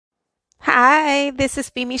Hi, this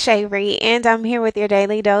is Femi Shavery, and I'm here with your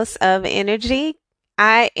daily dose of energy.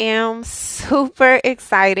 I am super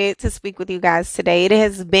excited to speak with you guys today. It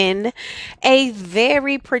has been a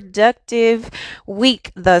very productive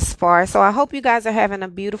week thus far. So I hope you guys are having a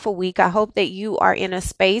beautiful week. I hope that you are in a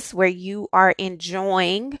space where you are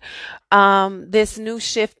enjoying this new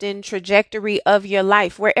shift in trajectory of your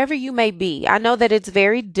life, wherever you may be. I know that it's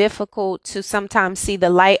very difficult to sometimes see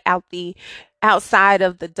the light outside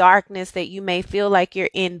of the darkness that you may feel like you're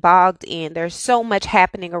bogged in. There's so much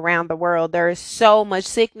happening around the world. There is so much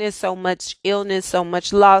sickness, so much illness, so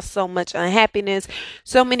much loss, so much unhappiness,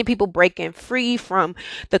 so many people breaking free from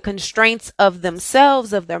the constraints of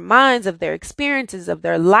themselves, of their minds, of their experiences, of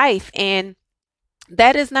their life. And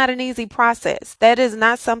that is not an easy process. That is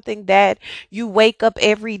not something that you wake up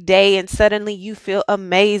every day and suddenly you feel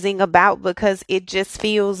amazing about because it just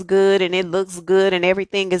feels good and it looks good and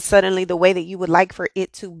everything is suddenly the way that you would like for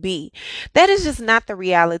it to be. That is just not the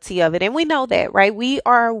reality of it. And we know that, right? We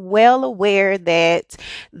are well aware that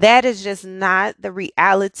that is just not the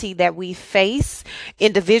reality that we face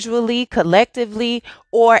individually, collectively,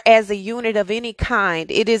 or as a unit of any kind.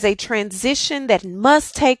 It is a transition that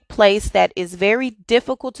must take place that is very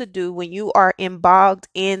difficult to do when you are embogged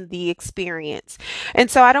in the experience.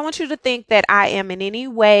 And so I don't want you to think that I am in any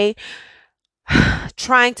way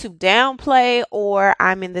trying to downplay or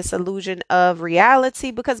I'm in this illusion of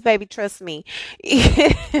reality because, baby, trust me.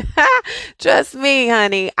 Trust me,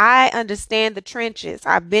 honey. I understand the trenches.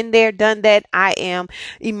 I've been there, done that. I am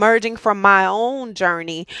emerging from my own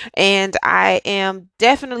journey and I am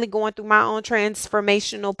definitely going through my own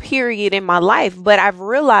transformational period in my life. But I've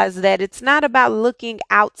realized that it's not about looking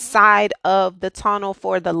outside of the tunnel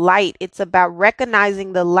for the light, it's about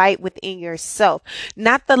recognizing the light within yourself,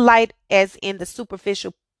 not the light as in the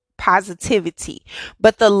superficial positivity,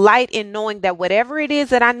 but the light in knowing that whatever it is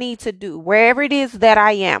that I need to do, wherever it is that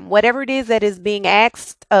I am, whatever it is that is being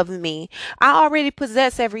asked of me, I already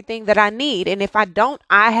possess everything that I need. And if I don't,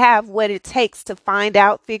 I have what it takes to find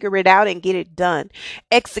out, figure it out, and get it done.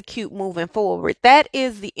 Execute moving forward. That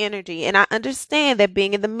is the energy. And I understand that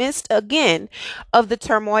being in the midst, again, of the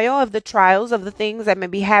turmoil, of the trials, of the things that may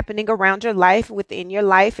be happening around your life, within your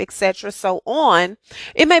life, etc., so on,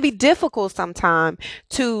 it may be difficult sometimes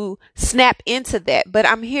to snap into that, but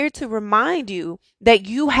I'm here to remind you that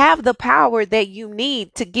you have the power that you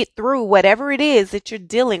need to get through whatever it is that you're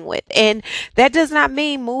dealing with. And that does not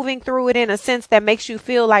mean moving through it in a sense that makes you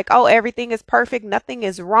feel like, oh, everything is perfect, nothing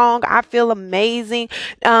is wrong, I feel amazing.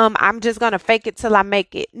 I'm just going to fake it till I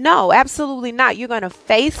make it. No, absolutely not. You're going to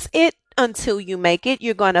face it until you make it.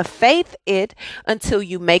 You're going to faith it until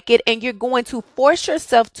you make it. And you're going to force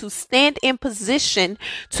yourself to stand in position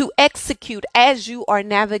to execute as you are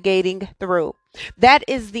navigating through. That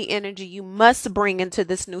is the energy you must bring into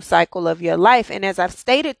this new cycle of your life. And as I've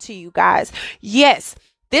stated to you guys, yes,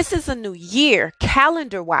 this is a new year,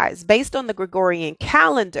 calendar wise, based on the Gregorian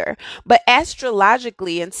calendar, but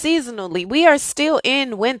astrologically and seasonally, we are still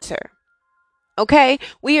in winter. Okay,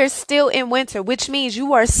 we are still in winter, which means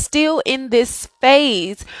you are still in this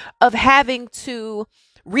phase of having to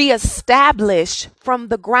reestablish from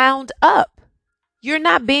the ground up. You're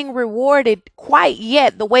not being rewarded quite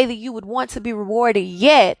yet the way that you would want to be rewarded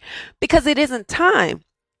yet because it isn't time.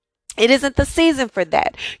 It isn't the season for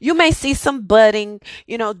that. You may see some budding,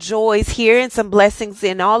 joys here and some blessings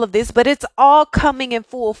in all of this, but it's all coming in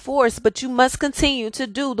full force. But you must continue to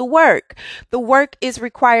do the work. The work is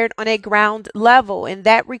required on a ground level, and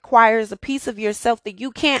that requires a piece of yourself that you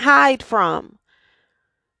can't hide from.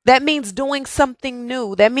 That means doing something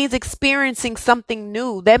new. That means experiencing something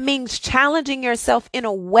new. That means challenging yourself in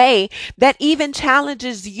a way that even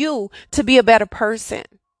challenges you to be a better person,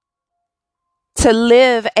 to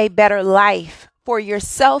live a better life for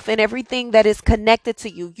yourself and everything that is connected to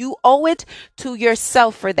you. You owe it to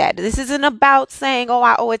yourself for that. This isn't about saying, oh,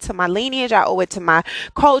 I owe it to my lineage, I owe it to my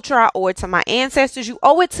culture, I owe it to my ancestors. You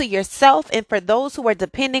owe it to yourself and for those who are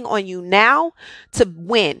depending on you now to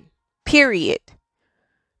win, period.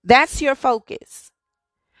 That's your focus.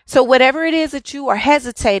 So whatever it is that you are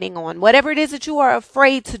hesitating on, whatever it is that you are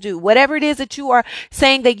afraid to do, whatever it is that you are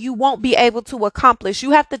saying that you won't be able to accomplish,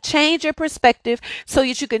 you have to change your perspective so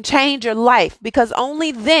that you can change your life, because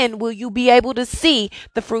only then will you be able to see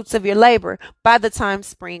the fruits of your labor by the time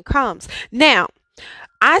spring comes. Now,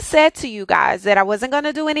 I said to you guys that I wasn't going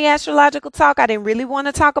to do any astrological talk. I didn't really want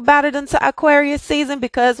to talk about it until Aquarius season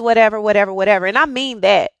because whatever. And I mean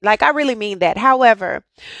that. Like, I really mean that. However,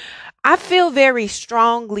 I feel very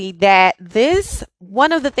strongly that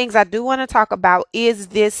one of the things I do want to talk about is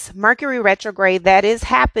this Mercury retrograde that is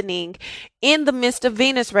happening in the midst of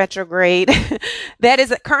Venus retrograde that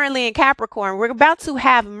is currently in Capricorn. We're about to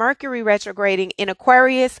have Mercury retrograding in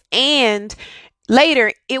Aquarius, and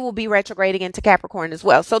later it will be retrograding into Capricorn as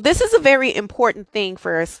well. So this is a very important thing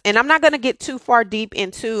for us. And I'm not going to get too far deep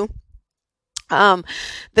into um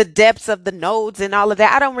the depths of the nodes and all of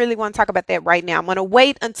that. I don't really want to talk about that right now. I'm going to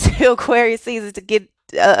wait until Aquarius season to get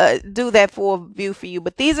do that full view for you.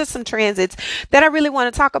 But these are some transits that I really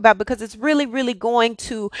want to talk about because it's really, really going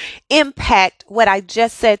to impact what I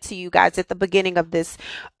just said to you guys at the beginning of this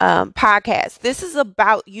podcast. This is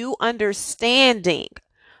about you understanding,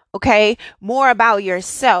 okay, more about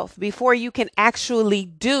yourself before you can actually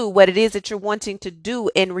do what it is that you're wanting to do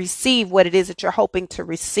and receive what it is that you're hoping to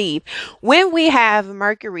receive. When we have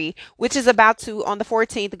Mercury, which is about to, on the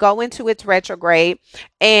 14th, go into its retrograde,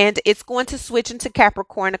 and it's going to switch into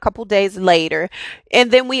Capricorn a couple days later.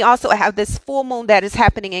 And then we also have this full moon that is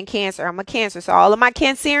happening in Cancer. I'm a Cancer, so all of my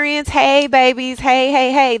Cancerians, hey, babies, hey,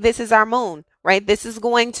 hey, hey, this is our moon. Right? This is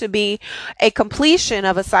going to be a completion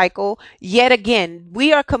of a cycle. Yet again,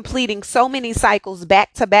 we are completing so many cycles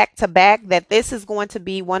back to back to back that this is going to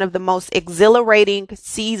be one of the most exhilarating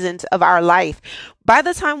seasons of our life. By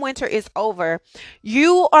the time winter is over,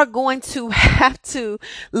 you are going to have to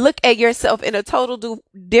look at yourself in a total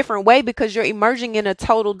different way because you're emerging in a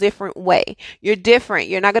total different way. You're different.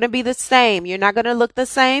 You're not going to be the same. You're not going to look the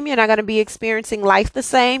same. You're not going to be experiencing life the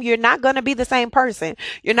same. You're not going to be the same person.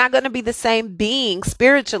 You're not going to be the same being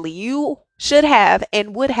spiritually. You should have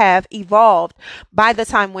and would have evolved by the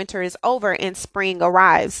time winter is over and spring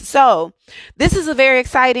arrives. So this is a very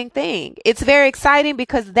exciting thing. It's very exciting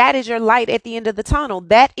because that is your light at the end of the tunnel.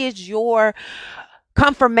 That is your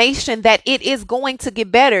confirmation that it is going to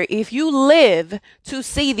get better. If you live to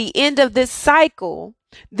see the end of this cycle,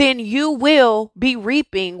 then you will be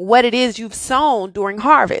reaping what it is you've sown during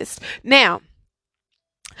harvest. Now,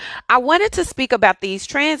 I wanted to speak about these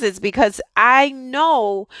transits because I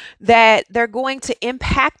know that they're going to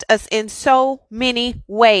impact us in so many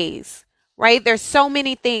ways. Right? There's so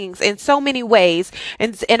many things in so many ways.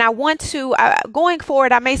 And I want to, going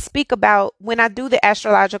forward, I may speak about when I do the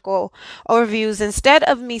astrological overviews, instead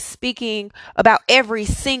of me speaking about every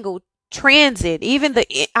single transit,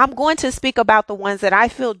 I'm going to speak about the ones that I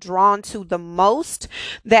feel drawn to the most,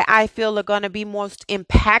 that I feel are going to be most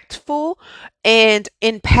impactful and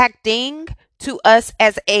impacting to us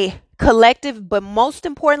as a collective, but most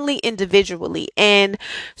importantly, individually. And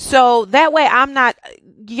so that way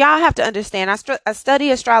y'all have to understand, I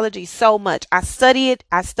study astrology so much. I study it.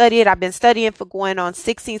 I've been studying for going on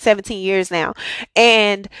 16, 17 years now.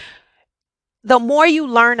 And the more you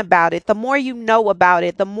learn about it, the more you know about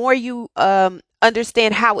it, the more you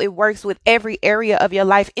understand how it works with every area of your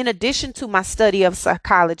life, in addition to my study of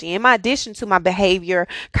psychology, in addition to my behavior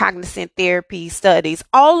cognizant therapy studies.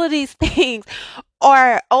 All of these things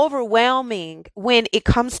are overwhelming when it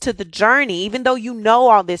comes to the journey. Even though you know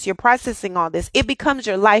all this, you're processing all this, it becomes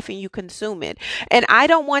your life and you consume it. And I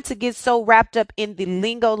don't want to get so wrapped up in the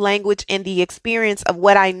lingo language and the experience of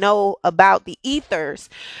what I know about the ethers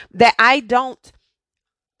that I don't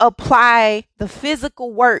apply the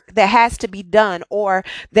physical work that has to be done, or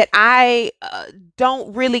that I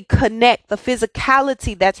don't really connect the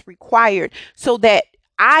physicality that's required so that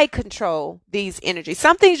I control these energies.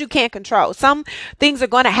 Some things you can't control. Some things are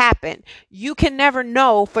going to happen. You can never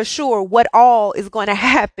know for sure what all is going to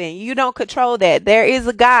happen. You don't control that. There is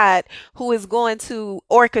a God who is going to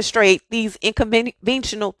orchestrate these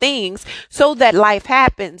unconventional things so that life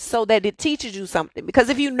happens, so that it teaches you something. Because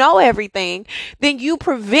if you know everything, then you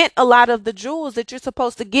prevent a lot of the jewels that you're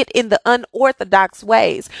supposed to get in the unorthodox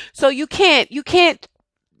ways. So you can't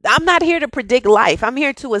I'm not here to predict life. I'm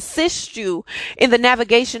here to assist you in the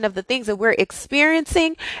navigation of the things that we're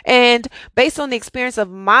experiencing. And based on the experience of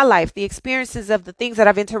my life, the experiences of the things that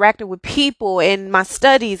I've interacted with people and my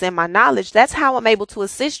studies and my knowledge, that's how I'm able to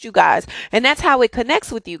assist you guys. And that's how it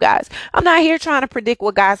connects with you guys. I'm not here trying to predict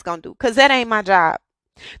what God's going to do, because that ain't my job.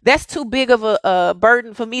 That's too big of a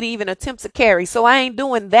burden for me to even attempt to carry. So I ain't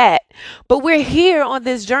doing that. But we're here on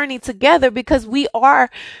this journey together because we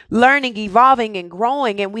are learning, evolving, and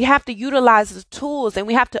growing. And we have to utilize the tools, and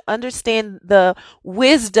we have to understand the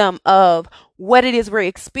wisdom of what it is we're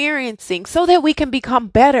experiencing so that we can become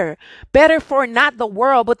better for not the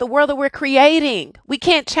world, but the world that we're creating. We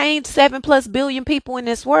can't change 7+ billion people in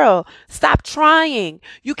this world. Stop trying.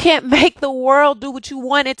 You can't make the world do what you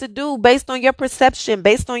want it to do based on your perception,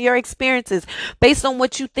 based on your experiences, based on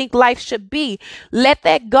what you think life should be. Let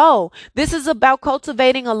that go. This is about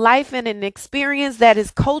cultivating a life and an experience that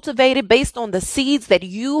is cultivated based on the seeds that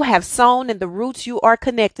you have sown and the roots you are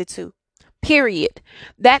connected to. Period.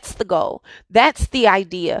 That's the goal. That's the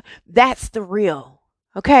idea. That's the real.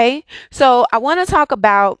 Okay. So I want to talk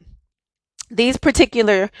about these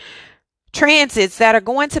particular transits that are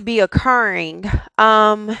going to be occurring.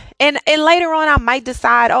 And later on I might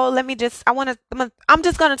decide, oh, let me just I want to I'm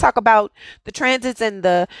just going to talk about the transits and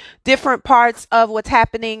the different parts of what's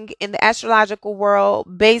happening in the astrological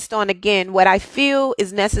world based on, again, what I feel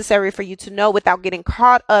is necessary for you to know without getting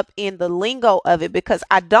caught up in the lingo of it, because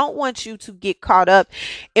I don't want you to get caught up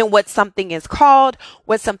in what something is called,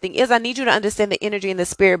 what something is. I need you to understand the energy and the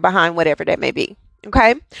spirit behind whatever that may be.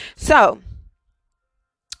 Okay? So,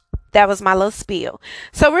 that was my little spiel.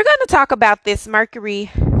 So we're going to talk about this Mercury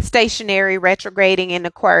stationary retrograding in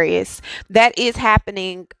Aquarius that is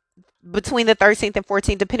happening between the 13th and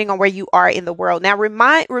 14th, depending on where you are in the world. Now,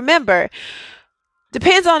 remember,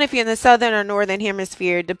 depends on if you're in the southern or northern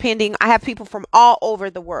hemisphere. Depending, I have people from all over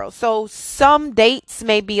the world. So some dates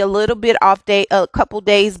may be a little bit off date, a couple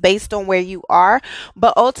days based on where you are,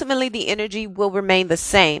 but ultimately the energy will remain the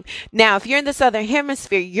same. Now, if you're in the southern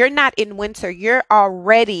hemisphere, you're not in winter. You're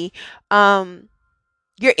already,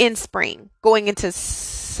 you're in spring, going into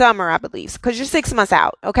summer, I believe, because you're 6 months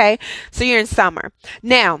out. Okay. So you're in summer.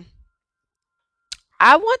 Now,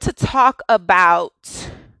 I want to talk about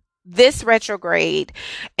this retrograde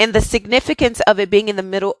and the significance of it being in the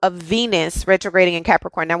middle of Venus retrograding in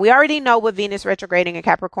Capricorn. Now, we already know what Venus retrograding in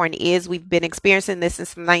Capricorn is. We've been experiencing this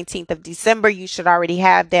since the 19th of December. You should already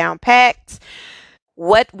have down packed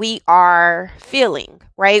what we are feeling,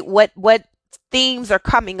 right? What themes are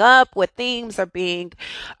coming up, what themes are being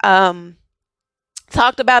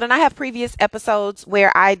talked about, and I have previous episodes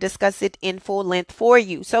where I discuss it in full length for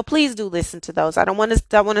you. So please do listen to those. I don't want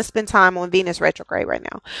to spend time on Venus retrograde right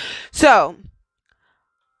now. So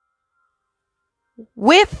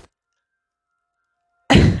with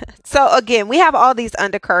so again, we have all these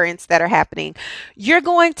undercurrents that are happening. You're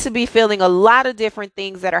going to be feeling a lot of different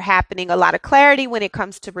things that are happening, a lot of clarity when it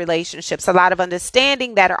comes to relationships, a lot of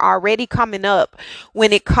understanding that are already coming up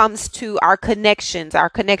when it comes to our connections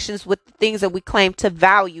with the things that we claim to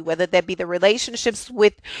value, whether that be the relationships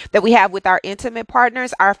that we have with our intimate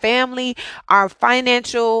partners, our family, our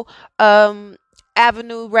financial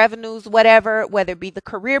revenues, whatever, whether it be the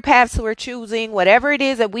career paths we're choosing, whatever it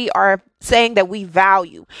is that we are saying that we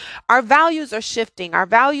value. Our values are shifting. Our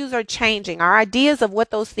values are changing. Our ideas of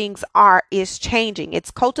what those things are is changing.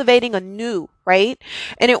 It's cultivating a new, right?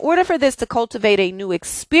 And in order for this to cultivate a new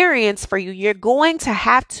experience for you, you're going to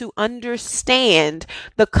have to understand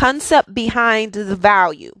the concept behind the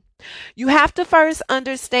value. You have to first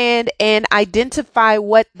understand and identify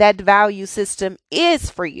what that value system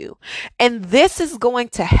is for you. And this is going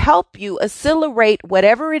to help you accelerate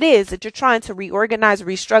whatever it is that you're trying to reorganize,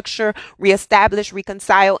 restructure, reestablish,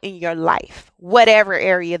 reconcile in your life, whatever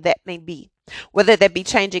area that may be. Whether that be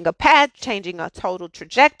changing a path, changing a total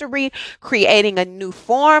trajectory, creating a new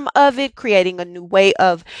form of it, creating a new way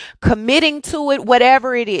of committing to it,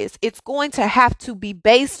 whatever it is, it's going to have to be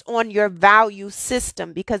based on your value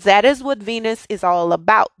system, because that is what Venus is all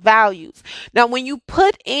about, values. Now, when you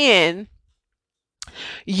put in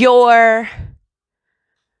your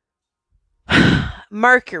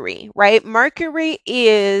Mercury, right? Mercury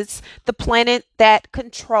is the planet that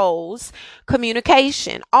controls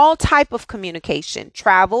communication, all type of communication,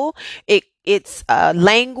 travel. It's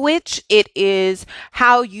language. It is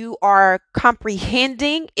how you are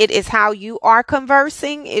comprehending. It is how you are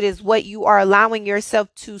conversing. It is what you are allowing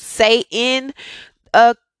yourself to say in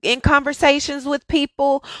conversations with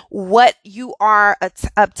people, what you are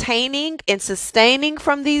obtaining and sustaining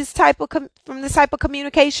from this type of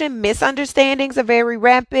communication. Misunderstandings are very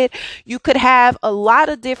rampant. You could have a lot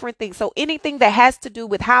of different things. So anything that has to do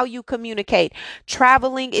with how you communicate.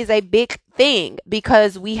 Traveling is a big thing,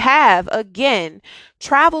 because we have, again,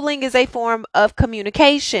 traveling is a form of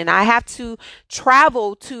communication. I have to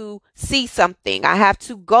travel to see something. I have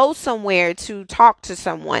to go somewhere to talk to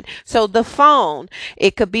someone. So the phone,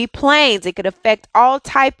 it could be planes. It could affect all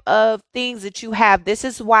type of things that you have. This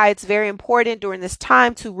is why it's very important during this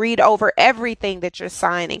time to read over everything that you're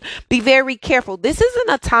signing. Be very careful. This isn't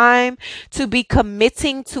a time to be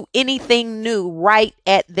committing to anything new right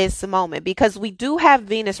at this moment, because we do have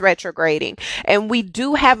Venus retrograde retrograding, and we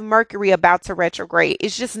do have Mercury about to retrograde.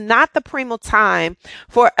 It's just not the primal time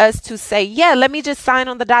for us to say, yeah, let me just sign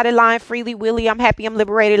on the dotted line freely, willy, I'm happy, I'm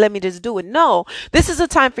liberated, let me just do it. No, this is a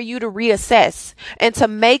time for you to reassess and to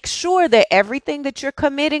make sure that everything that you're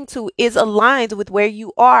committing to is aligned with where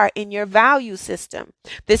you are in your value system.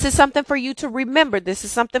 This is something for you to remember. This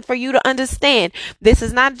is something for you to understand. This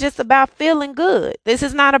is not just about feeling good. This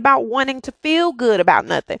is not about wanting to feel good about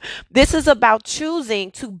nothing. This is about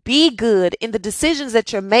choosing to be good in the decisions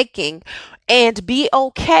that you're making and be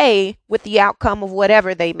okay with the outcome of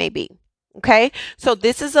whatever they may be. Okay. So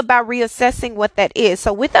this is about reassessing what that is.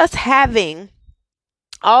 So with us having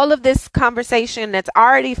all of this conversation that's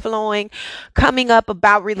already flowing, coming up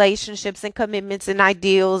about relationships and commitments and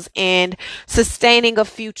ideals and sustaining a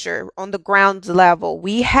future on the ground level.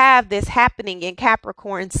 We have this happening in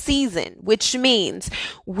Capricorn season, which means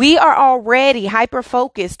we are already hyper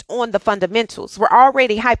focused on the fundamentals. We're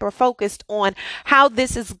already hyper focused on how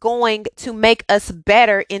this is going to make us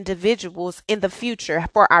better individuals in the future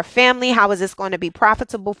for our family. How is this going to be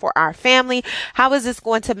profitable for our family? How is this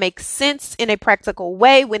going to make sense in a practical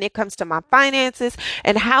way when it comes to my finances?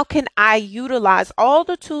 And how can I utilize all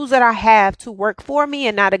the tools that I have to work for me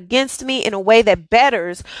and not against me in a way that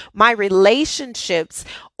betters my relationships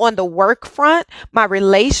on the work front, my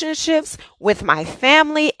relationships with my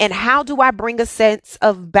family, and how do I bring a sense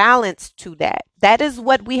of balance to that? That is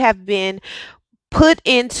what we have been put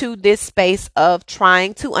into this space of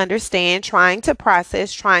trying to understand, trying to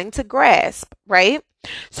process, trying to grasp, right?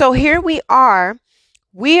 So here we are.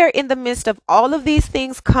 We are in the midst of all of these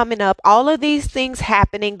things coming up, all of these things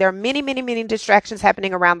happening. There are many, many, many distractions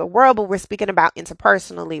happening around the world, but we're speaking about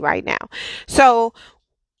interpersonally right now. So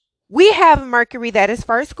we have Mercury that is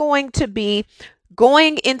first going to be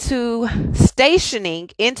going into stationing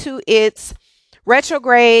into its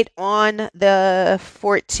retrograde on the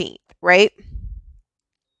 14th, right?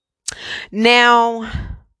 Now,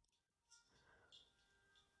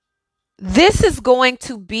 this is going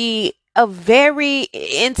to be a very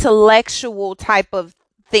intellectual type of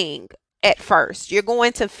thing at first. You're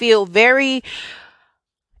going to feel very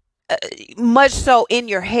much so in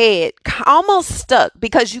your head, almost stuck,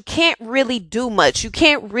 because you can't really do much. You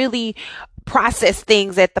can't really process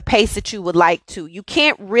things at the pace that you would like to. You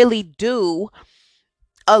can't really do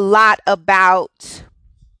a lot about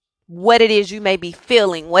what it is you may be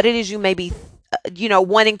feeling, what it is you may be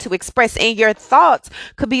wanting to express, and your thoughts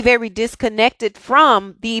could be very disconnected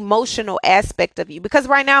from the emotional aspect of you, because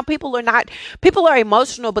right now people are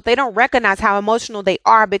emotional, but they don't recognize how emotional they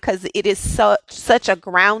are because it is such a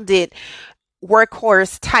grounded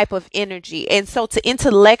workhorse type of energy. And so to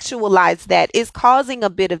intellectualize that is causing a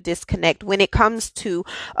bit of disconnect when it comes to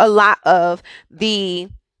a lot of the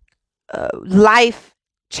life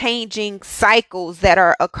changing cycles that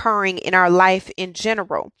are occurring in our life in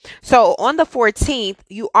general. So on the 14th,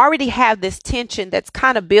 you already have this tension that's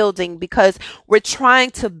kind of building because we're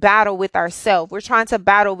trying to battle with ourselves. We're trying to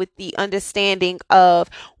battle with the understanding of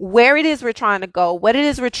where it is we're trying to go, what it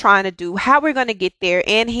is we're trying to do, how we're going to get there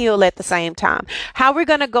and heal at the same time, how we're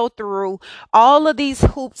going to go through all of these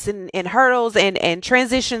hoops and hurdles and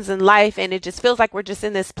transitions in life. And it just feels like we're just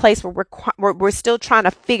in this place where we're still trying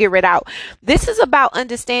to figure it out. This is about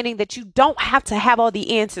understanding that you don't have to have all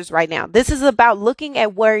the answers right now. This is about looking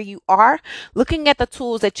at where you are, looking at the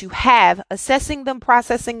tools that you have, assessing them,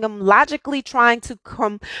 processing them, logically trying to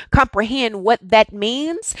comprehend what that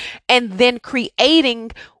means, and then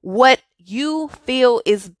creating what you feel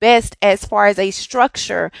is best as far as a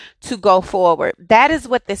structure to go forward. That is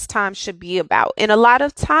what this time should be about. And a lot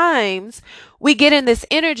of times we get in this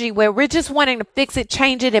energy where we're just wanting to fix it,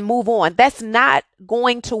 change it, and move on. That's not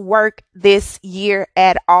going to work this year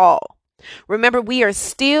at all. Remember, we are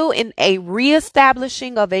still in a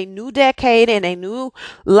reestablishing of a new decade and a new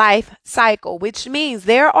life cycle, which means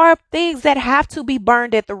there are things that have to be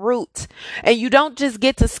burned at the root. And you don't just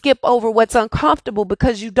get to skip over what's uncomfortable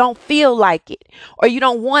because you don't feel like it, or you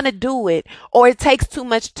don't want to do it, or it takes too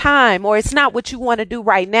much time, or it's not what you want to do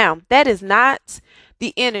right now. That is not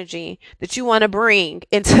the energy that you want to bring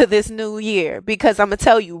into this new year, because I'm going to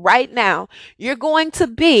tell you right now, you're going to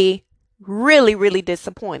be really, really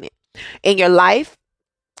disappointed in your life,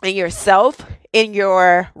 in yourself, in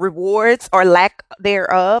your rewards or lack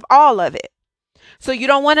thereof, all of it. So you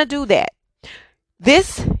don't want to do that.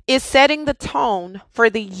 This is setting the tone for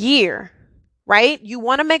the year, right? You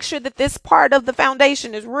want to make sure that this part of the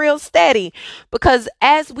foundation is real steady, because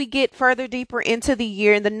as we get further deeper into the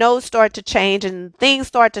year and the nodes start to change and things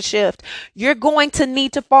start to shift, you're going to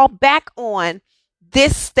need to fall back on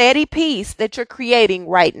this steady piece that you're creating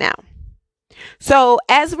right now. So,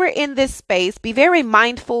 as we're in this space, be very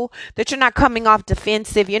mindful that you're not coming off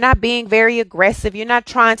defensive. You're not being very aggressive. You're not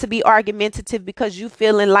trying to be argumentative because you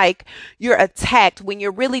feeling like you're attacked when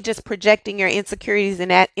you're really just projecting your insecurities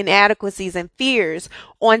and inadequacies and fears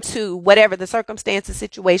onto whatever the circumstances,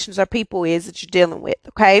 situations, or people is that you're dealing with.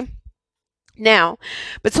 Okay. Now,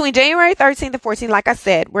 between January 13th and 14th, like I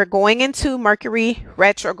said, we're going into Mercury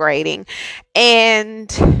retrograding,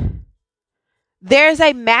 and there's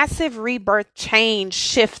a massive rebirth change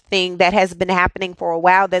shifting that has been happening for a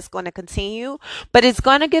while that's going to continue, but it's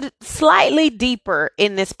going to get slightly deeper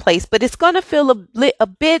in this place, but it's going to feel a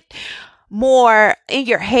bit more in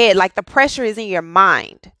your head, like the pressure is in your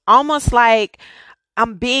mind, almost like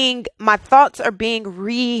my thoughts are being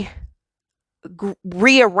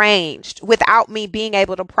rearranged without me being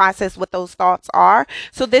able to process what those thoughts are.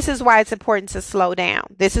 So this is why it's important to slow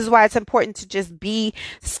down. This is why it's important to just be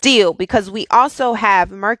still, because we also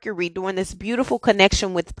have Mercury doing this beautiful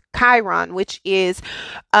connection with Chiron, which is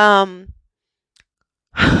a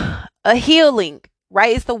healing,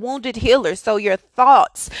 right? It's the wounded healer. So your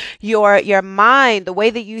thoughts, your mind, the way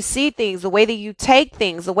that you see things, the way that you take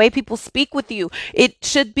things, the way people speak with you, it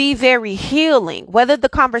should be very healing. Whether the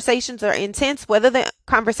conversations are intense, whether the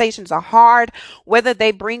conversations are hard, whether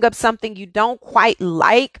they bring up something you don't quite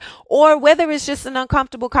like, or whether it's just an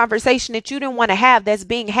uncomfortable conversation that you didn't want to have that's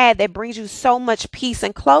being had, that brings you so much peace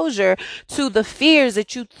and closure to the fears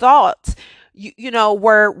that you thought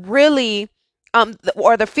were really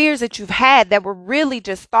or the fears that you've had that were really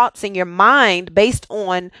just thoughts in your mind based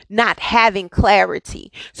on not having clarity.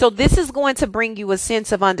 So this is going to bring you a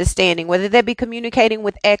sense of understanding, whether that be communicating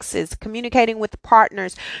with exes, communicating with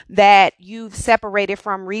partners that you've separated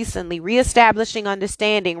from recently, reestablishing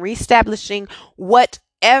understanding, reestablishing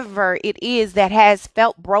whatever it is that has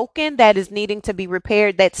felt broken, that is needing to be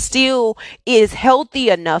repaired, that still is healthy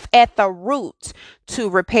enough at the root to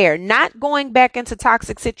repair, not going back into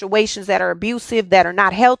toxic situations that are abusive, that are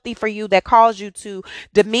not healthy for you, that cause you to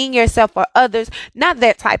demean yourself or others, not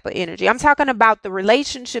that type of energy. I'm talking about the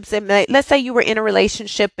relationships. And let's say you were in a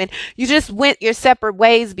relationship and you just went your separate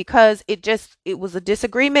ways because it was a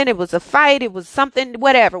disagreement, it was a fight, it was something,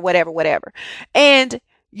 whatever. And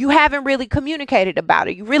you haven't really communicated about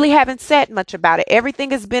it. You really haven't said much about it.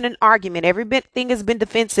 Everything has been an argument. Everything has been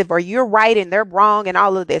defensive, or you're right and they're wrong, and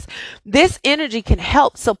all of this. This energy can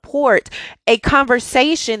help support a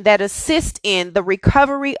conversation that assists in the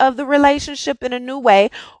recovery of the relationship in a new way,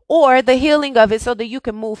 or the healing of it so that you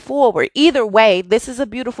can move forward. Either way, this is a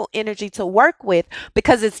beautiful energy to work with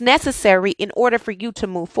because it's necessary in order for you to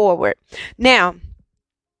move forward. Now,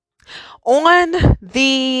 on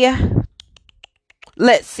the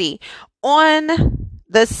let's see. On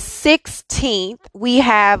the 16th, we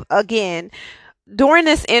have again, during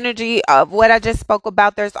this energy of what I just spoke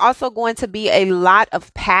about, there's also going to be a lot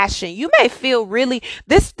of passion. You may feel really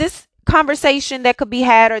this conversation that could be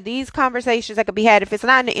had, or these conversations that could be had, if it's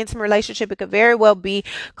not in an intimate relationship, it could very well be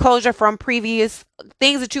closure from previous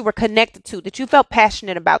things that you were connected to, that you felt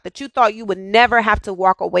passionate about, that you thought you would never have to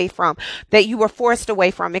walk away from, that you were forced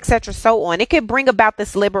away from, etc., so on. It could bring about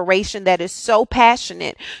this liberation that is so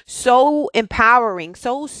passionate, so empowering,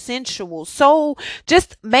 so sensual, so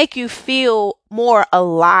just make you feel more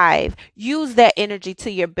alive. Use that energy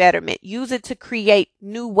to your betterment. Use it to create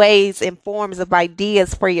new ways and forms of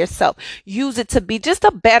ideas for yourself. Use it to be just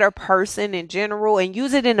a better person in general, and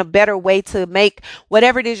use it in a better way to make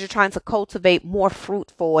whatever it is you're trying to cultivate more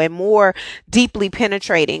fruitful and more deeply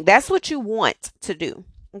penetrating. That's what you want to do.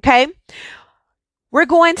 Okay. We're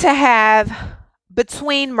going to have,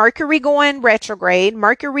 between Mercury going retrograde,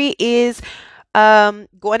 Mercury is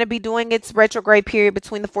going to be doing its retrograde period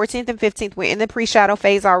between the 14th and 15th. We're in the pre-shadow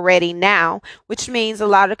phase already now, which means a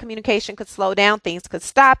lot of communication could slow down, things could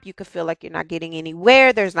stop, you could feel like you're not getting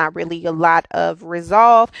anywhere, there's not really a lot of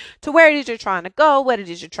resolve to where it is you're trying to go, what it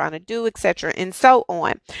is you're trying to do, etc., and so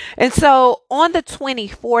on. And so on the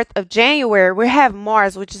 24th of January, we have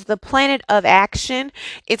Mars, which is the planet of action.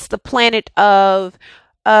 It's the planet of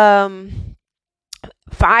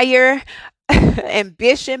fire,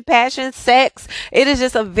 ambition, passion, sex. It is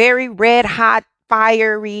just a very red hot,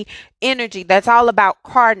 fiery energy that's all about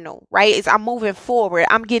cardinal, right? I'm moving forward.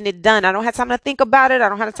 I'm getting it done. I don't have time to think about it. I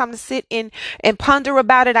don't have time to sit in and ponder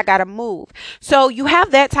about it. I got to move. So you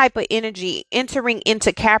have that type of energy entering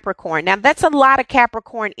into Capricorn. Now that's a lot of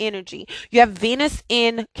Capricorn energy. You have Venus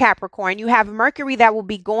in Capricorn. You have Mercury that will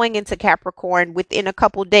be going into Capricorn within a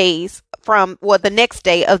couple days from, well, the next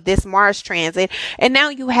day of this Mars transit. And now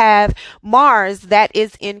you have Mars that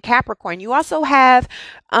is in Capricorn. You also have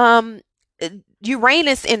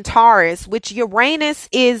Uranus in Taurus, which Uranus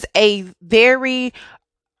is a very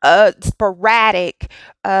sporadic,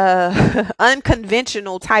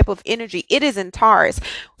 unconventional type of energy. It is in Taurus.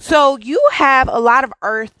 So you have a lot of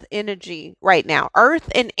earth energy right now.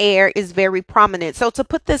 Earth and air is very prominent. So to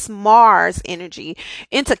put this Mars energy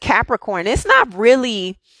into Capricorn, it's not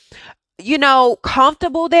really,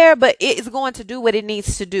 comfortable there, but it is going to do what it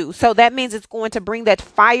needs to do. So that means it's going to bring that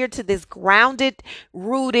fire to this grounded,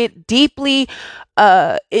 rooted, deeply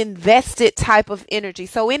invested type of energy.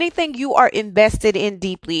 So anything you are invested in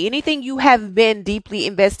deeply, anything you have been deeply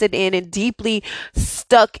invested in and deeply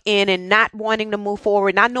stuck in and not wanting to move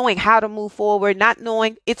forward, not knowing how to move forward, not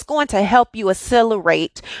knowing, it's going to help you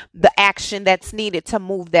accelerate the action that's needed to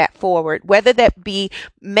move that forward, whether that be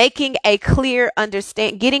making a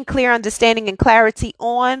getting clear understanding and clarity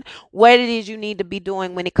on what it is you need to be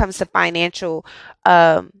doing when it comes to financial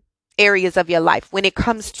areas of your life, when it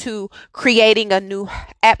comes to creating a new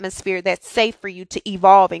atmosphere that's safe for you to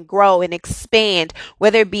evolve and grow and expand,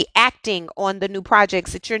 whether it be acting on the new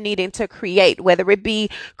projects that you're needing to create, whether it be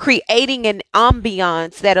creating an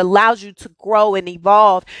ambiance that allows you to grow and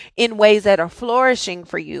evolve in ways that are flourishing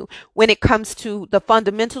for you. When it comes to the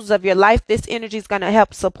fundamentals of your life, this energy is going to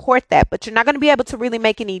help support that, but you're not going to be able to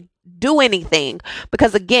really do anything,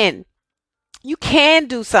 because again, you can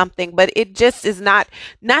do something, but it just is not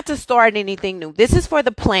to start anything new. This is for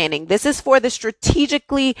the planning. This is for the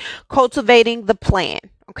strategically cultivating the plan.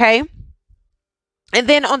 Okay. And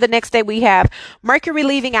then on the next day, we have Mercury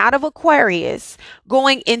leaving out of Aquarius,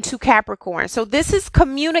 going into Capricorn. So this is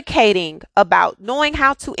communicating about knowing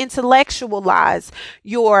how to intellectualize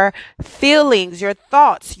your feelings, your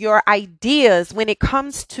thoughts, your ideas when it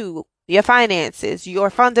comes to your finances, your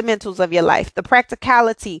fundamentals of your life, the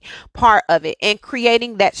practicality part of it, and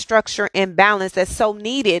creating that structure and balance that's so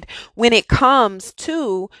needed when it comes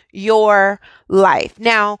to your life.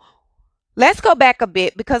 Now, let's go back a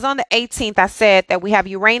bit, because on the 18th, I said that we have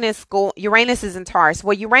Uranus is in Taurus.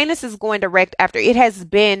 Well, Uranus is going direct after it has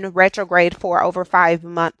been retrograde for over 5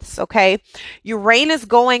 months. Okay. Uranus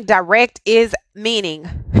going direct is meaning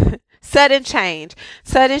sudden change,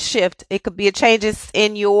 sudden shift. It could be a changes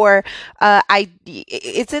in your idea.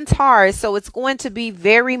 It's in Taurus, so it's going to be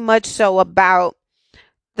very much so about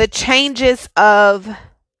the changes of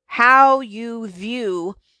how you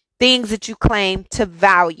view things that you claim to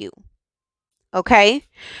value. Okay.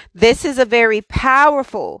 This is a very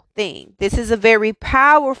powerful thing. This is a very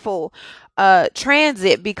powerful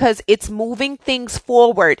transit, because it's moving things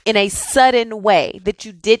forward in a sudden way that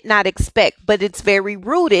you did not expect, but it's very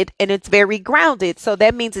rooted and it's very grounded. So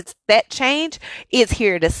that means that change is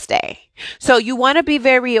here to stay. So you want to be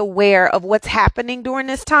very aware of what's happening during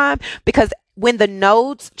this time, because when the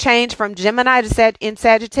nodes change from Gemini in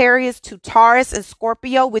Sagittarius to Taurus and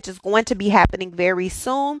Scorpio, which is going to be happening very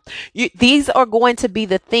soon, these are going to be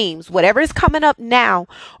the themes. Whatever is coming up now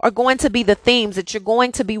are going to be the themes that you're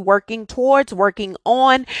going to be working towards, working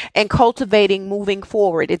on, and cultivating moving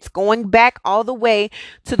forward. It's going back all the way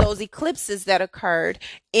to those eclipses that occurred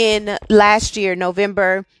in last year,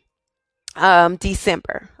 November,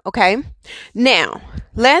 December. Okay. Now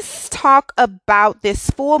let's talk about this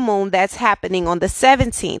full moon that's happening on the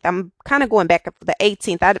 17th. I'm kind of going back up to the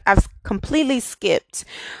 18th. I've completely skipped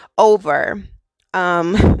over,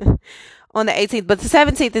 on the 18th, but the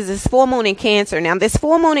 17th is this full moon in Cancer. Now, this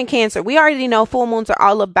full moon in Cancer, we already know full moons are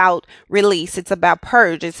all about release. It's about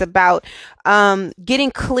purge. It's about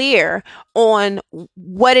getting clear on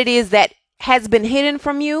what it is that has been hidden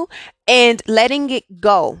from you and letting it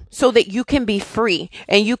go so that you can be free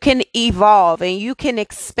and you can evolve and you can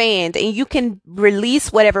expand and you can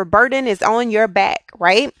release whatever burden is on your back,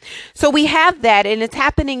 right? So we have that, and it's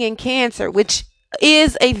happening in Cancer, which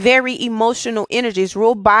is a very emotional energy. It's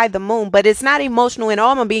ruled by the moon, but it's not emotional and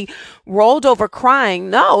I'm gonna be rolled over crying.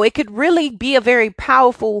 No, it could really be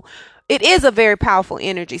it is a very powerful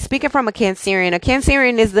energy. Speaking from a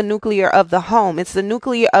Cancerian is the nuclear of the home. It's the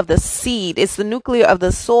nuclear of the seed. It's the nuclear of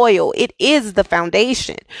the soil. It is the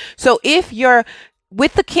foundation. So if you're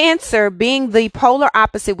with the Cancer being the polar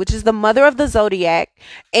opposite, which is the mother of the zodiac,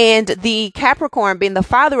 and the Capricorn being the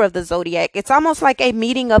father of the zodiac, it's almost like a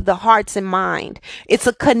meeting of the hearts and mind. It's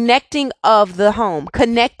a connecting of the home,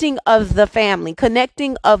 connecting of the family,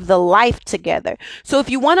 connecting of the life together. So if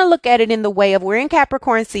you want to look at it in the way of, we're in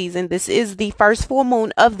Capricorn season, this is the first full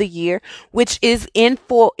moon of the year, which is in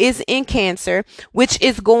Cancer, which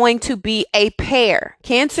is going to be a pair.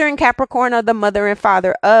 Cancer and Capricorn are the mother and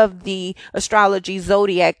father of the astrology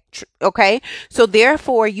zodiac. Okay. So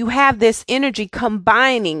therefore you have this energy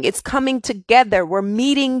combining, it's coming together. We're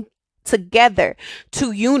meeting together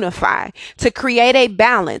to unify, to create a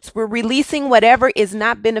balance. We're releasing whatever is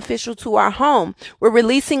not beneficial to our home. We're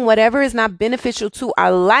releasing whatever is not beneficial to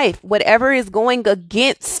our life, whatever is going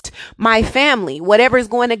against my family, whatever is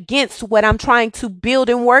going against what I'm trying to build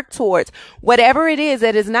and work towards, whatever it is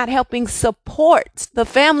that is not helping support the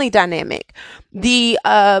family dynamic, the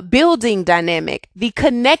building dynamic, the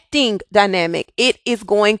connecting dynamic. It is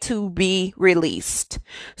going to be released.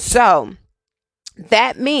 So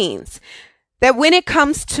that means that when it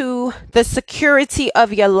comes to the security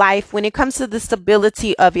of your life, when it comes to the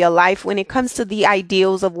stability of your life, when it comes to the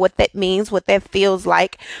ideals of what that means, what that feels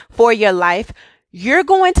like for your life, you're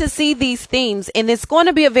going to see these themes, and it's going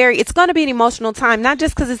to be an emotional time, not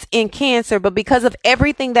just because it's in Cancer, but because of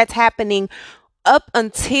everything that's happening up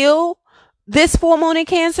until this full moon in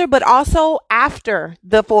Cancer, but also after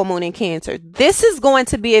the full moon in Cancer. This is going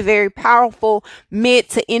to be a very powerful mid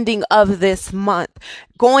to ending of this month,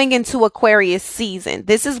 going into Aquarius season.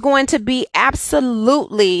 This is going to be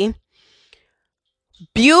absolutely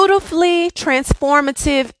beautifully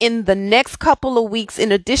transformative in the next couple of weeks,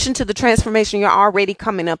 in addition to the transformation you're already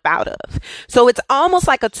coming up out of. So it's almost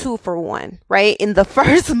like a 2-for-1, right? In the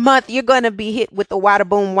first month, you're going to be hit with the wada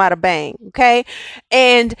boom, wada bang. Okay.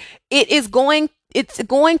 And it's going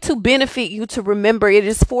to benefit you to remember it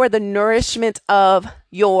is for the nourishment of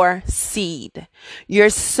your seed, your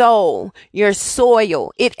soul, your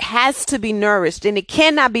soil. It has to be nourished, and it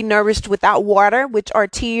cannot be nourished without water, which are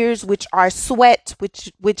tears, which are sweat,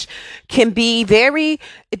 which can be very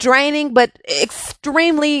draining, but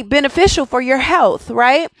extremely beneficial for your health,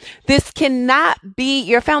 right?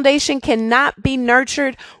 Your foundation cannot be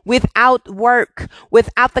nurtured without work,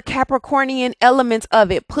 without the Capricornian elements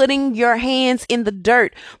of it, putting your hands in the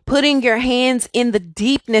dirt, putting your hands in the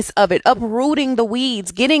deepness of it, uprooting the weeds,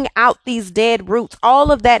 getting out these dead roots.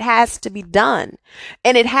 All of that has to be done,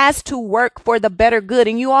 and it has to work for the better good.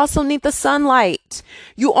 And you also need the sunlight.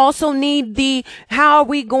 You also need how are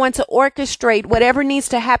we going to orchestrate whatever needs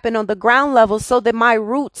to happen on the ground level so that my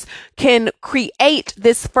roots can create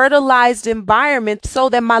this fertilized environment so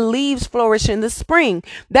that my leaves flourish in the spring.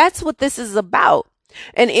 That's what this is about.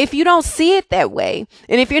 And if you don't see it that way,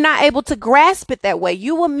 and if you're not able to grasp it that way,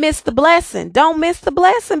 you will miss the blessing. Don't miss the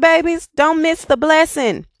blessing, babies. Don't miss the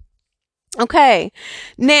blessing. Okay.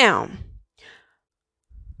 Now,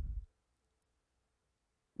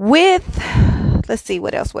 let's see,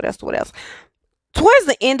 what else? Towards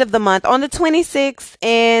the end of the month, on the 26th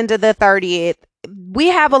and the 30th, we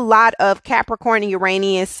have a lot of Capricorn and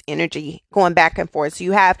Uranus energy going back and forth. So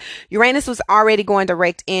you have Uranus was already going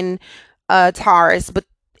direct in Taurus, but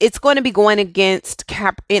it's going to be going against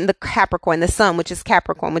in the Capricorn, the sun, which is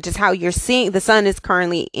Capricorn, which is how you're seeing the sun is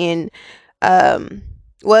currently in,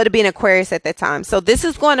 it'll be in Aquarius at that time. So this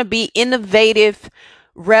is going to be innovative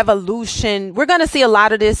revolution. We're going to see a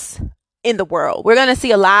lot of this in the world. We're going to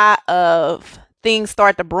see a lot of things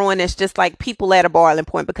start to brewing. It's just like people at a boiling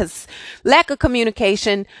point because lack of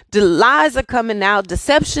communication, the lies are coming out,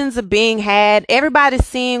 deceptions are being had. Everybody's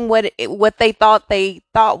seeing what they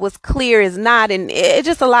thought was clear is not, and it's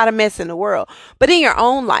just a lot of mess in the world. But in your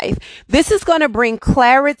own life, this is going to bring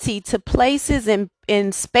clarity to places and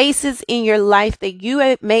in spaces in your life that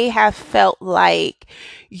you may have felt like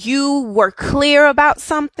you were clear about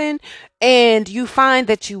something, and you find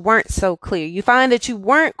that you weren't so clear. You find that you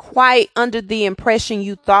weren't quite under the impression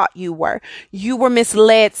you thought you were. You were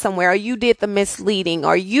misled somewhere, or you did the misleading,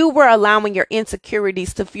 or you were allowing your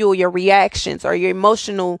insecurities to fuel your reactions, or your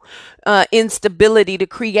emotional instability to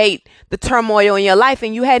create the turmoil in your life,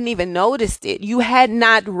 and you hadn't even noticed it. You had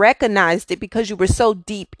not recognized it because you were so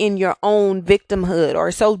deep in your own victimhood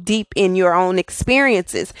or so deep in your own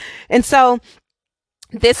experiences. And so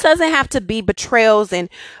this doesn't have to be betrayals and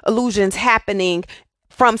illusions happening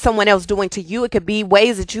from someone else doing to you. It could be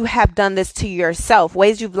ways that you have done this to yourself,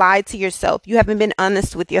 ways you've lied to yourself. You haven't been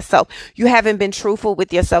honest with yourself. You haven't been truthful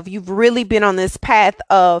with yourself. You've really been on this path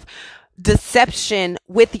of deception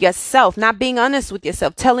with yourself, not being honest with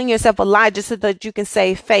yourself, telling yourself a lie just so that you can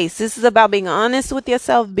save face. This is about being honest with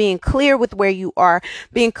yourself, being clear with where you are,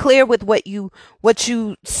 being clear with what you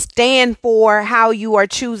stand for, how you are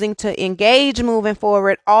choosing to engage moving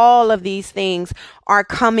forward. All of these things are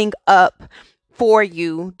coming up for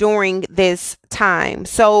you during this time.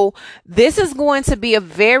 So this is going to be a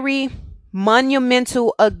very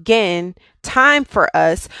monumental, again, time for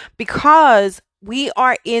us because we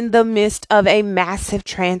are in the midst of a massive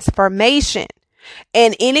transformation.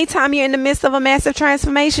 And anytime you're in the midst of a massive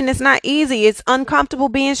transformation, it's not easy. It's uncomfortable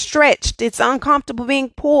being stretched. It's uncomfortable being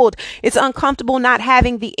pulled. It's uncomfortable not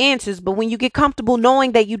having the answers. But when you get comfortable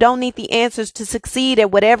knowing that you don't need the answers to succeed at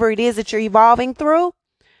whatever it is that you're evolving through,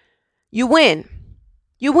 you win.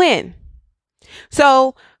 You win.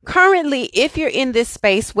 So currently, if you're in this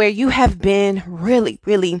space where you have been really,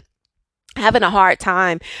 really having a hard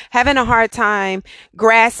time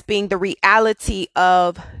grasping the reality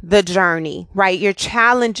of the journey, right?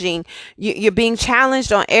 You're being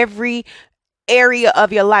challenged on every area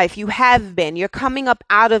of your life. You're coming up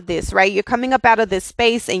out of this, right? You're coming up out of this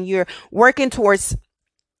space and you're working towards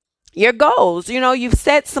your goals. You've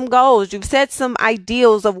set some goals, you've set some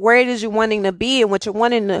ideals of where it is you're wanting to be and what you're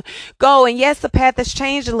wanting to go. And yes, the path has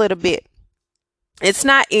changed a little bit. It's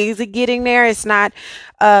not easy getting there. It's not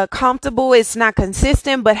comfortable. It's not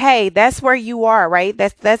consistent. But hey, that's where you are, right?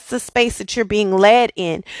 That's the space that you're being led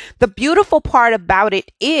in. The beautiful part about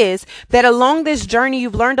it is that along this journey,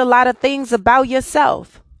 you've learned a lot of things about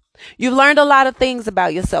yourself. You've learned a lot of things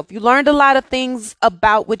about yourself. You learned a lot of things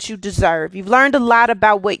about what you deserve. You've learned a lot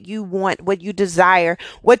about what you want, what you desire,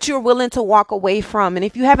 what you're willing to walk away from. And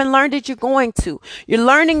if you haven't learned it, you're going to. You're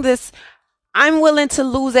learning this. I'm willing to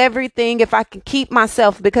lose everything if I can keep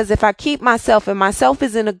myself, because if I keep myself and myself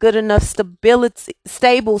is in a good enough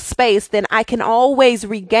stable space, then I can always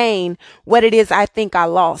regain what it is I think I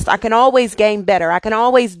lost. I can always gain better. I can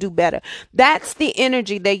always do better. That's the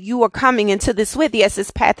energy that you are coming into this with. Yes,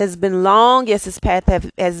 this path has been long. Yes, this path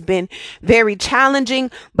has been very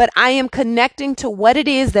challenging, but I am connecting to what it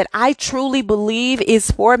is that I truly believe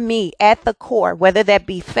is for me at the core, whether that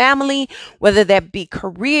be family, whether that be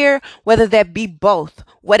career, whether that be both,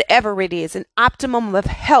 whatever it is, an optimum of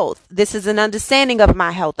health. This is an understanding of my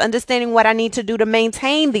health, understanding what I need to do to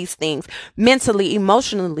maintain these things mentally,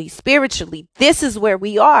 emotionally, spiritually. This is where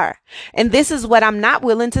we are. And this is what I'm not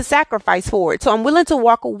willing to sacrifice for it. So I'm willing to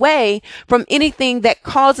walk away from anything that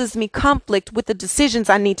causes me conflict with the decisions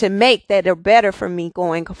I need to make that are better for me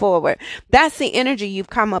going forward. That's the energy you've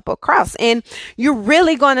come up across. And you're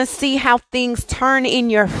really going to see how things turn in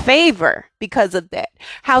your favor because of that.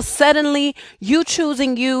 How suddenly you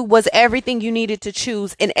choosing you was everything you needed to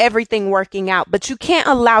choose and everything working out. But you can't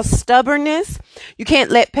allow stubbornness. You can't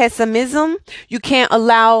let pessimism. You can't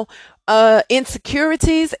allow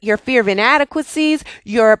insecurities, your fear of inadequacies,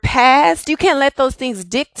 your past. You can't let those things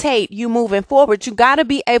dictate you moving forward. You got to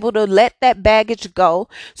be able to let that baggage go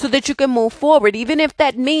so that you can move forward, even if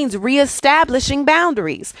that means reestablishing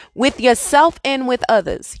boundaries with yourself and with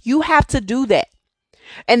others. You have to do that.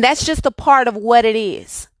 And that's just a part of what it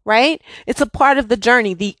is, right? It's a part of the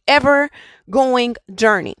journey, the ever going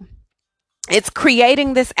journey. It's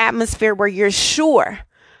creating this atmosphere where you're sure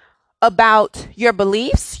about your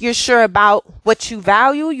beliefs. You're sure about what you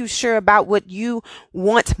value. You're sure about what you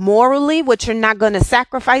want morally, what you're not going to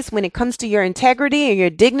sacrifice when it comes to your integrity and your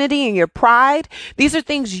dignity and your pride. These are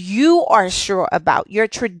things you are sure about. Your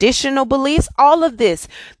traditional beliefs, all of this.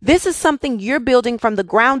 This is something you're building from the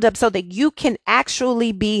ground up so that you can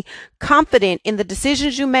actually be confident in the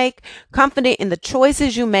decisions you make, confident in the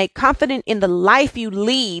choices you make, confident in the life you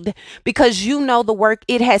lead, because you know the work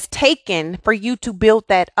it has taken for you to build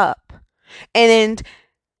that up. And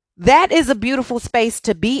that is a beautiful space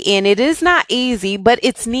to be in. It is not easy, but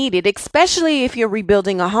it's needed, especially if you're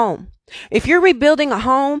rebuilding a home. If you're rebuilding a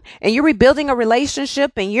home and you're rebuilding a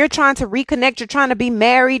relationship and you're trying to reconnect, you're trying to be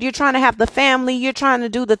married, you're trying to have the family, you're trying to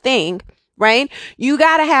do the thing, right? You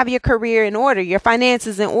got to have your career in order, your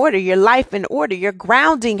finances in order, your life in order. Your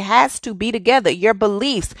grounding has to be together. Your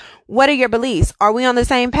beliefs. What are your beliefs? Are we on the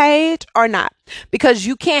same page or not? Because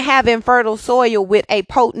you can't have infertile soil with a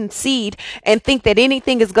potent seed and think that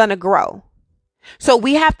anything is going to grow. So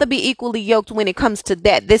we have to be equally yoked when it comes to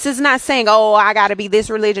that. This is not saying, oh, I got to be this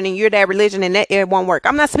religion and you're that religion and that it won't work.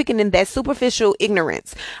 I'm not speaking in that superficial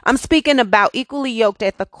ignorance. I'm speaking about equally yoked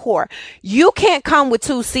at the core. You can't come with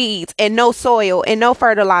 2 seeds and no soil and no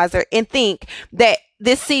fertilizer and think that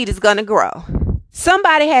this seed is going to grow.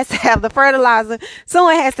 Somebody has to have the fertilizer,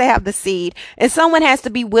 someone has to have the seed, and someone has to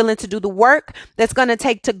be willing to do the work that's going to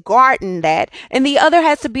take to garden that, and the other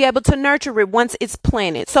has to be able to nurture it once it's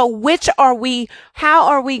planted. So how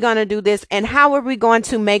are we going to do this, and how are we going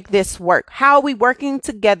to make this work? How are we working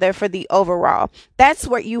together for the overall? That's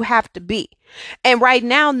where you have to be. And right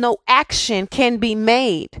now, no action can be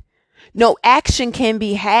made. No action can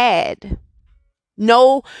be had.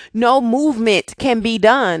 No movement can be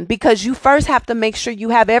done, because you first have to make sure you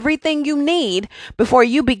have everything you need before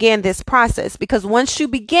you begin this process. Because once you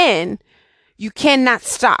begin, you cannot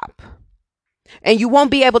stop, and you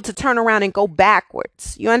won't be able to turn around and go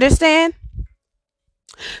backwards. You understand?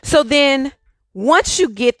 So then once you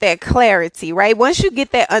get that clarity, right? Once you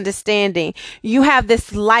get that understanding, you have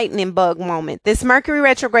this lightning bug moment. This Mercury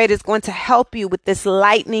retrograde is going to help you with this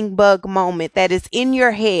lightning bug moment that is in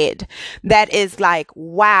your head. That is like,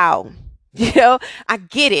 wow, You know, I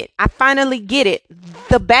get it. I finally get it.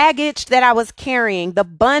 The baggage that I was carrying, the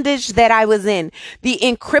bondage that I was in,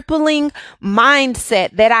 the crippling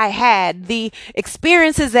mindset that I had, the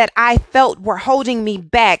experiences that I felt were holding me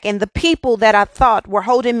back, and the people that I thought were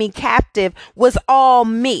holding me captive was all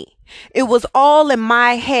me. It was all in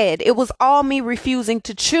my head. It was all me refusing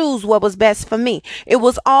to choose what was best for me. It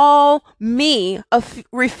was all me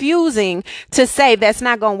refusing to say that's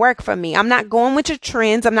not going to work for me. I'm not going with your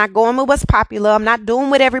trends. I'm not going with what's popular. I'm not doing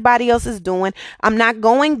what everybody else is doing. I'm not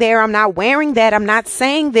going there. I'm not wearing that. I'm not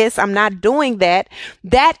saying this. I'm not doing that.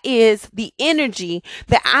 That is the energy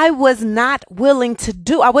that I was not willing to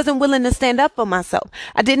do. I wasn't willing to stand up for myself.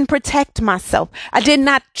 I didn't protect myself. I did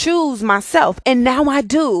not choose myself. And now I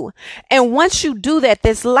do. And once you do that,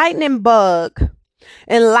 this lightning bug,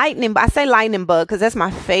 and lightning, I say lightning bug because that's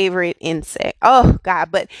my favorite insect. Oh, God.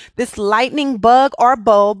 But this lightning bug or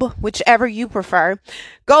bulb, whichever you prefer,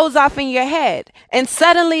 goes off in your head. And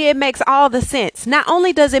suddenly it makes all the sense. Not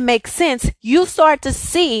only does it make sense, you start to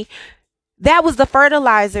see that was the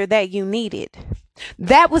fertilizer that you needed.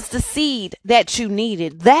 That was the seed that you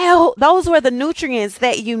needed. Those were the nutrients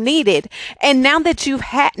that you needed. And now that you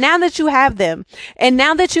have them, and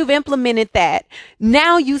now that you've implemented that,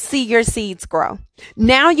 now you see your seeds grow.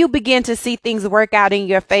 Now you begin to see things work out in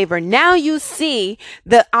your favor. Now you see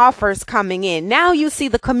the offers coming in. Now you see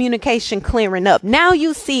the communication clearing up. Now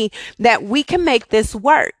you see that we can make this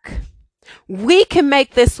work. We can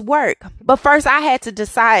make this work. But first, I had to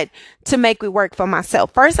decide to make it work for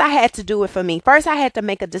myself. First, I had to do it for me. First, I had to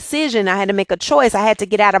make a decision. I had to make a choice. I had to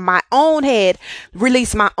get out of my own head,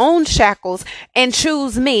 release my own shackles, and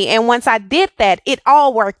choose me. And once I did that, it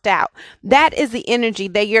all worked out. That is the energy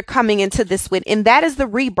that you're coming into this with. And that is the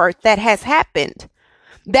rebirth that has happened.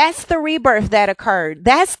 That's the rebirth that occurred.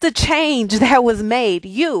 That's the change that was made.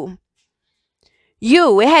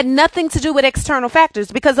 It had nothing to do with external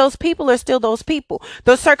factors because those people are still those people.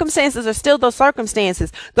 Those circumstances are still those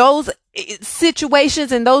circumstances. Those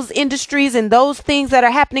situations and those industries and those things that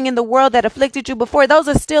are happening in the world that afflicted you before, those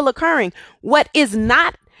are still occurring. What is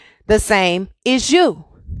not the same is you.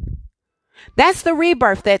 That's the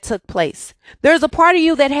rebirth that took place. There's a part of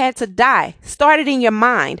you that had to die, started in your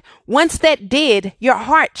mind. Once that did, your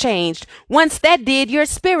heart changed. Once that did, your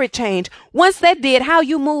spirit changed. Once that did, how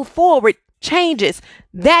you move forward changes.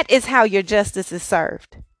 That is how your justice is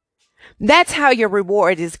served. That's how your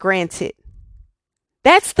reward is granted.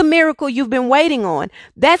 That's the miracle you've been waiting on.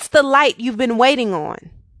 That's the light you've been waiting on.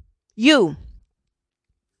 You.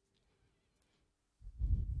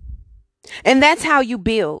 And that's how you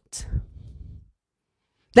build.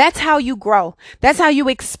 That's how you grow. That's how you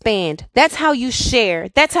expand. That's how you share.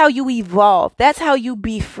 That's how you evolve. That's how you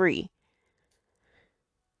be free.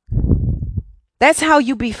 That's how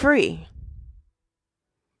you be free.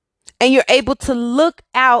 And you're able to look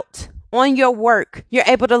out on your work. You're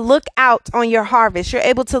able to look out on your harvest. You're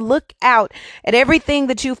able to look out at everything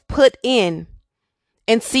that you've put in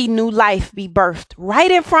and see new life be birthed right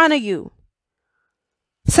in front of you.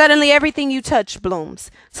 Suddenly everything you touch blooms.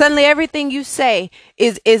 Suddenly everything you say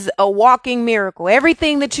is a walking miracle.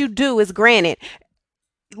 Everything that you do is granted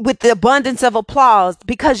with the abundance of applause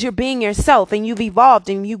because you're being yourself and you've evolved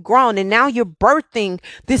and you've grown and now you're birthing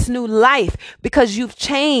this new life because you've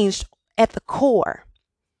changed at the core.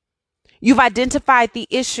 You've identified the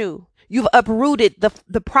issue. You've uprooted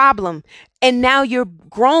the problem and now you're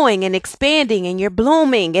growing and expanding and you're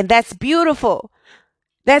blooming, and that's beautiful.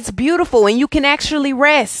 That's beautiful. And you can actually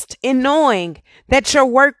rest in knowing that your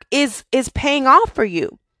work is paying off for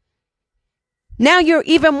you. Now you're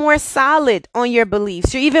even more solid on your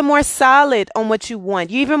beliefs. You're even more solid on what you want.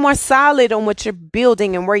 You're even more solid on what you're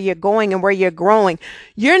building and where you're going and where you're growing.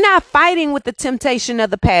 You're not fighting with the temptation of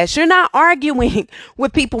the past. You're not arguing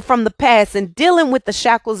with people from the past and dealing with the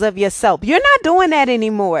shackles of yourself. You're not doing that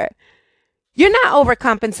anymore. You're not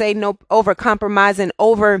overcompensating, over compromising,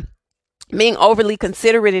 over being overly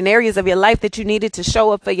considerate in areas of your life that you needed to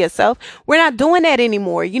show up for yourself. We're not doing that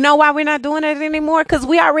anymore. You know why we're not doing that anymore? Because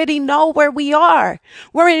we already know where we are.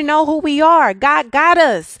 We already know who we are. God got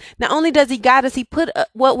us. Not only does he got us, he put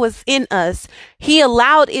what was in us. He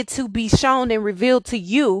allowed it to be shown and revealed to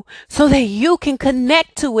you so that you can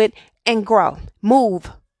connect to it and grow. Move.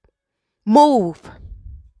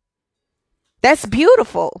 That's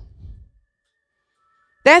beautiful.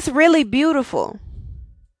 That's really beautiful.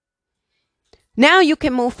 Now you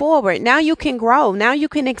can move forward. Now you can grow. Now you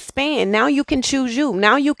can expand. Now you can choose you.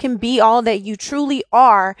 Now you can be all that you truly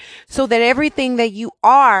are so that everything that you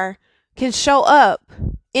are can show up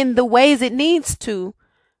in the ways it needs to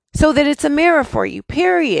so that it's a mirror for you,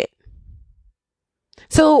 period.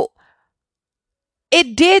 So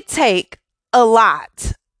it did take a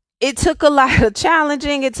lot. It took a lot of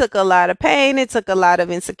challenging. It took a lot of pain. It took a lot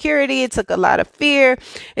of insecurity. It took a lot of fear.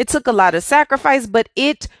 It took a lot of sacrifice, but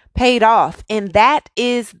it paid off. And that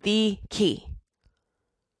is the key.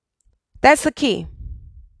 That's the key.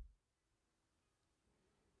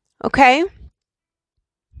 Okay.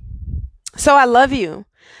 So I love you.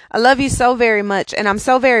 I love you so very much. And I'm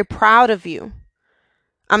so very proud of you.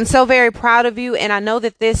 I'm so very proud of you. And I know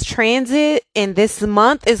that this transit in this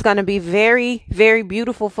month is going to be very, very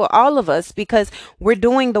beautiful for all of us because we're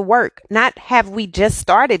doing the work. Not have we just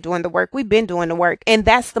started doing the work, we've been doing the work. And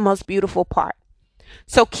that's the most beautiful part.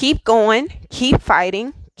 So keep going, keep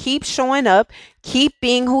fighting, keep showing up, keep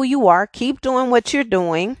being who you are, keep doing what you're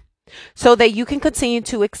doing so that you can continue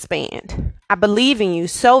to expand. I believe in you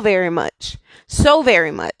so very much. So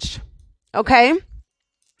very much. Okay?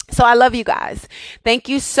 So I love you guys. Thank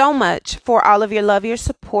you so much for all of your love, your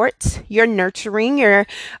support, your nurturing, your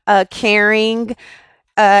caring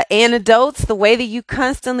anecdotes, the way that you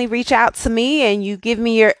constantly reach out to me and you give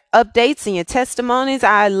me your updates and your testimonies.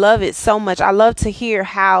 I love it so much. I love to hear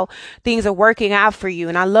how things are working out for you.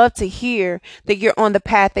 And I love to hear that you're on the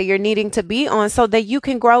path that you're needing to be on so that you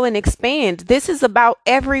can grow and expand. This is about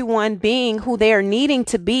everyone being who they are needing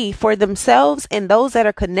to be for themselves and those that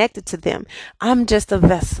are connected to them. I'm just a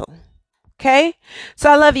vessel. Okay.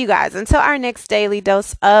 So I love you guys. Until our next daily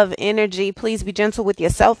dose of energy, please be gentle with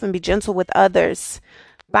yourself and be gentle with others.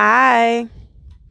 Bye.